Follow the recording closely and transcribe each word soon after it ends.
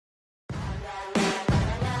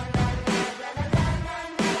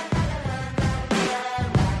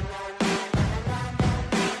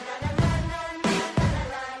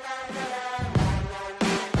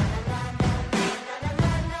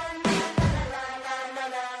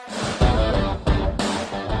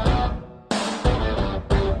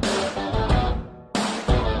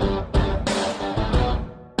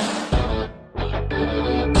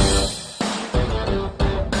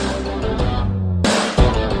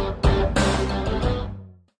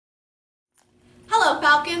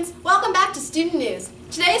Falcons! Welcome back to Student News.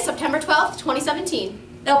 Today is September 12th,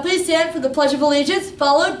 2017. Now please stand for the Pledge of Allegiance,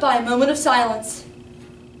 followed by a moment of silence.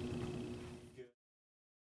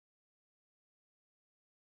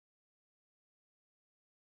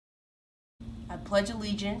 I pledge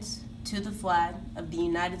allegiance to the flag of the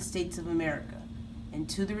United States of America and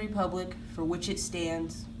to the republic for which it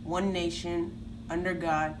stands, one nation, under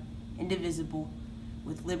God, indivisible,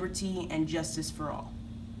 with liberty and justice for all.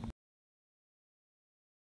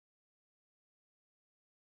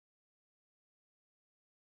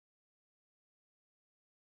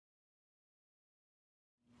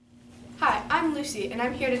 Hi, I'm Lucy, and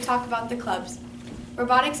I'm here to talk about the clubs.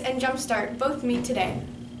 Robotics and Jumpstart both meet today.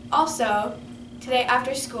 Also, today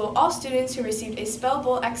after school, all students who received a Spell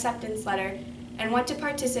Bowl acceptance letter and want to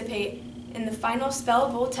participate in the final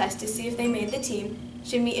Spell Bowl test to see if they made the team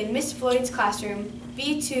should meet in Miss Floyd's classroom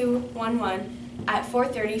B211 at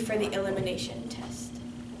 4:30 for the elimination test.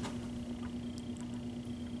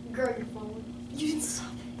 Girl, your phone. You didn't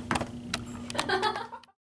stop it.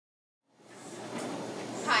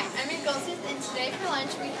 Hi, I'm Reed Goldsmith, and today for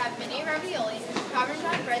lunch we have mini ravioli,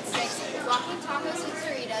 Parmesan breadsticks, walking tacos with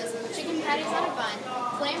Doritos, chicken patties on a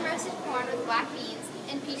bun, flame roasted corn with black beans,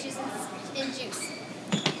 and peaches and juice.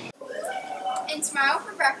 And tomorrow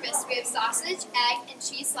for breakfast we have sausage, egg, and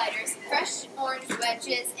cheese sliders, fresh orange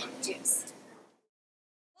wedges, and juice.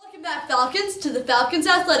 Welcome back, Falcons, to the Falcons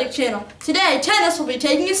Athletic Channel. Today, tennis will be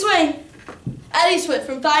taking a swing at Eastwood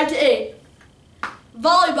from 5 to 8.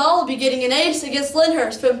 Volleyball will be getting an ace against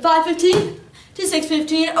Lyndhurst from 5:15 to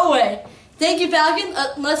 6:15 away. Thank you, Falcon.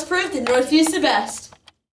 Let's prove that Northview's the best.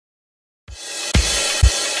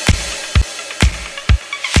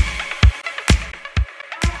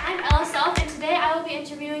 I'm Ella Self, and today I will be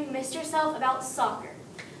interviewing Mr. Self about soccer.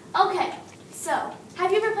 Okay, so,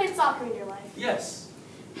 have you ever played soccer in your life? Yes,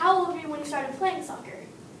 How old were you when you started playing soccer?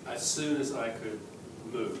 as soon as I could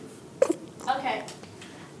move. Okay.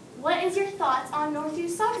 What is your thoughts on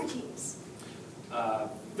Northview's soccer teams?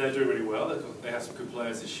 They're doing really well. They have some good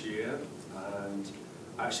players this year, and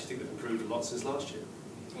I actually think they've improved a lot since last year.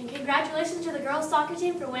 And congratulations to the girls' soccer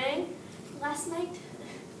team for winning last night.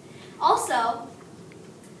 Also,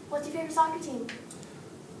 what's your favorite soccer team?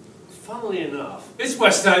 Funnily enough, it's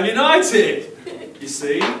West Ham United! You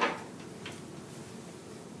see?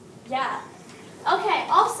 Yeah. Okay,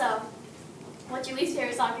 also, what's your least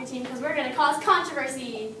favorite soccer team? Because we're going to cause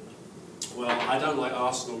controversy. Well, I don't like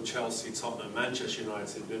Arsenal, Chelsea, Tottenham, Manchester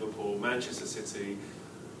United, Liverpool, Manchester City,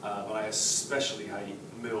 but I especially hate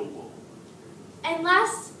Millwall. And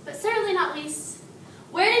last, but certainly not least,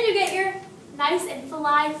 where did you get your nice and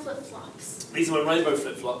fly flip-flops? These are my rainbow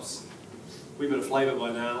flip-flops. We've got a flavour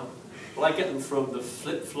by now, but I get them from the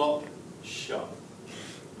Flip-Flop Shop.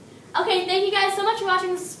 Okay, thank you guys so much for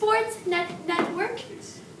watching the Sports Network.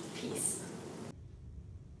 Peace.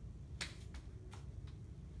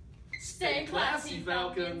 Stay classy,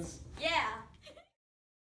 Falcons! Yeah.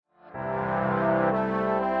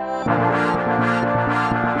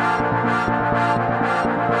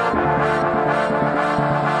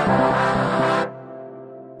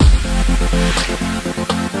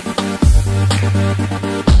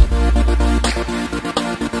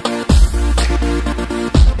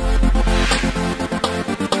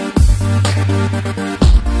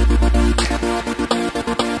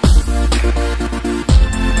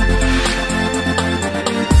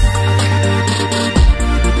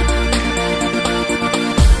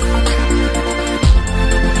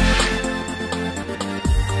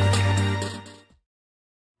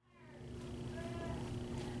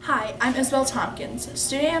 Hi, I'm Isabel Tompkins.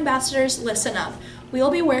 Student ambassadors, listen up. We will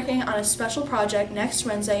be working on a special project next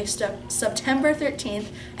Wednesday, September 13th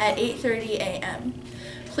at 8:30 a.m.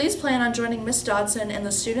 Please plan on joining Ms. Dodson in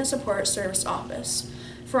the Student Support Service office.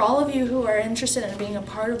 For all of you who are interested in being a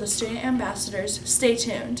part of the student ambassadors, stay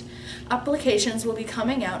tuned. Applications will be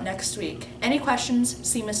coming out next week. Any questions,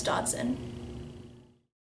 see Ms. Dodson.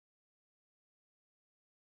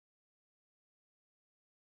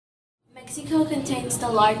 Mexico contains the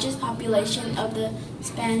largest population of the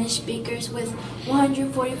Spanish speakers with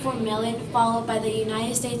 144 million, followed by the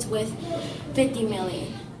United States with 50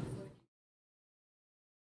 million.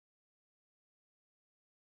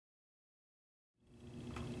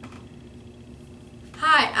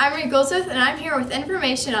 Hi, I'm Reed Goldsmith, and I'm here with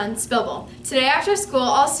information on Spell Bowl. Today after school,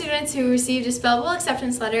 all students who received a Spell Bowl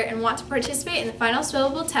acceptance letter and want to participate in the final Spell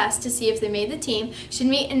Bowl test to see if they made the team should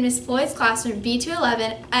meet in Miss Floyd's classroom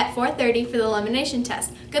B211 at 4:30 for the elimination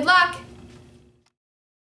test. Good luck!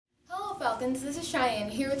 Hello Falcons, this is Cheyenne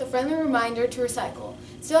here with a friendly reminder to recycle.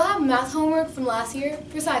 Still have math homework from last year?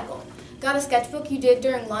 Recycle. Got a sketchbook you did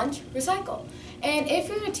during lunch? Recycle. And if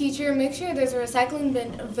you're a teacher, make sure there's a recycling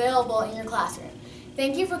bin available in your classroom.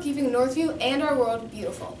 Thank you for keeping Northview and our world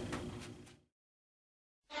beautiful.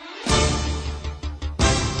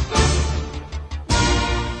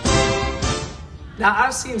 Now,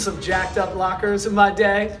 I've seen some jacked up lockers in my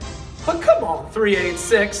day, but come on,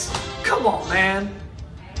 386, come on, man.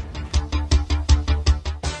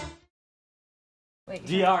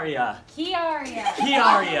 Diaria.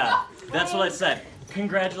 Kiaria. That's what I said.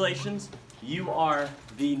 Congratulations. You are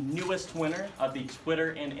the newest winner of the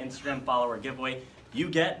Twitter and Instagram follower giveaway. You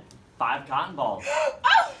get 5 cotton balls.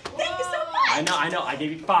 Oh, thank you so much. I know. I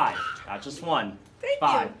gave you 5, not just 1. Thank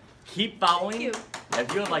 5. you. Keep following Thank you.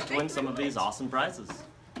 if you would like to win some of these awesome prizes.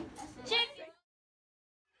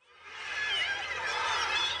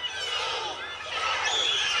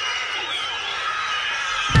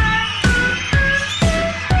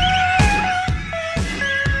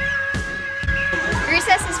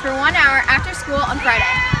 Recess is for 1 hour after school on Friday.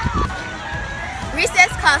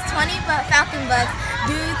 Recess costs 20 Falcon bucks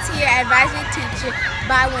due to your advisory teacher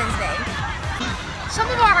by Wednesday. Some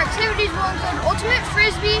of our activities will include ultimate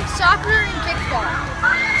frisbee, soccer, and kickball.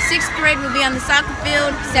 6th grade will be on the soccer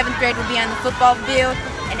field, 7th grade will be on the football field,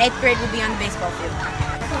 and 8th grade will be on the baseball field.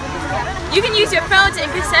 You can use your phones and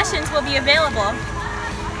concessions will be available.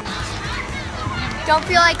 Don't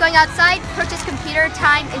feel like going outside? Purchase computer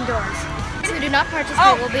time indoors. Those who do not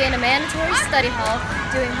participate will be in a mandatory study hall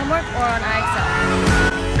doing homework or on IXL.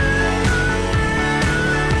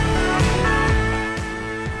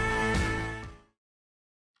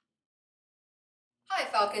 Hi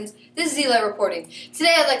Falcons, this is Eli reporting.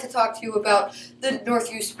 Today I'd like to talk to you about the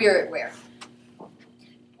Northview Spirit Wear.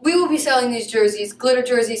 We will be selling these jerseys, glitter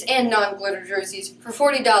jerseys and non-glitter jerseys, for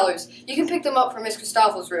 $40. You can pick them up from Miss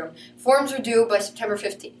Christophel's room. Forms are due by September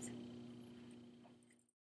 15th.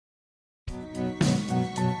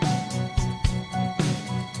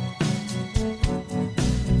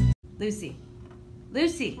 Lucy.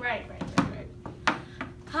 Right.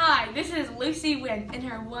 Hi, this is Lucy Wynn in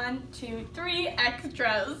her 1, 2, 3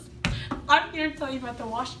 extras. I'm here to tell you about the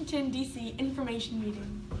Washington, D.C. information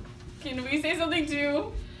meeting. Can we say something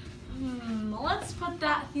too? Let's put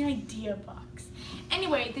that in the idea box.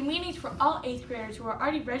 Anyway, the meeting's for all 8th graders who are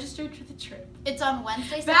already registered for the trip. It's on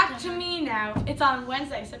Wednesday, Back to me now. It's on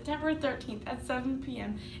Wednesday, September 13th at 7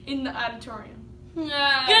 p.m. in the auditorium.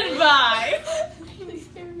 Goodbye! Please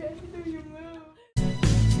stay back to your move.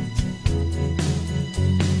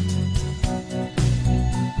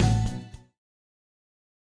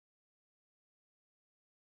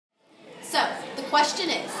 So, the question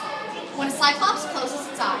is, when a cyclops closes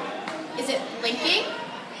its eye, is it blinking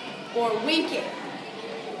or winking?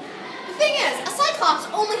 The thing is, a cyclops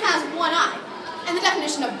only has one eye, and the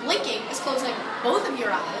definition of blinking is closing both of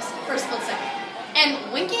your eyes for a split second,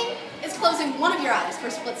 and winking is closing one of your eyes for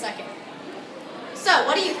a split second. So,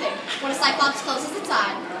 what do you think? When a cyclops closes its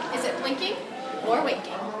eye, is it blinking or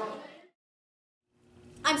winking?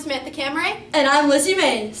 I'm Samantha Camray. And I'm Lizzie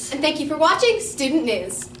Mays. And thank you for watching Student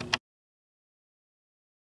News.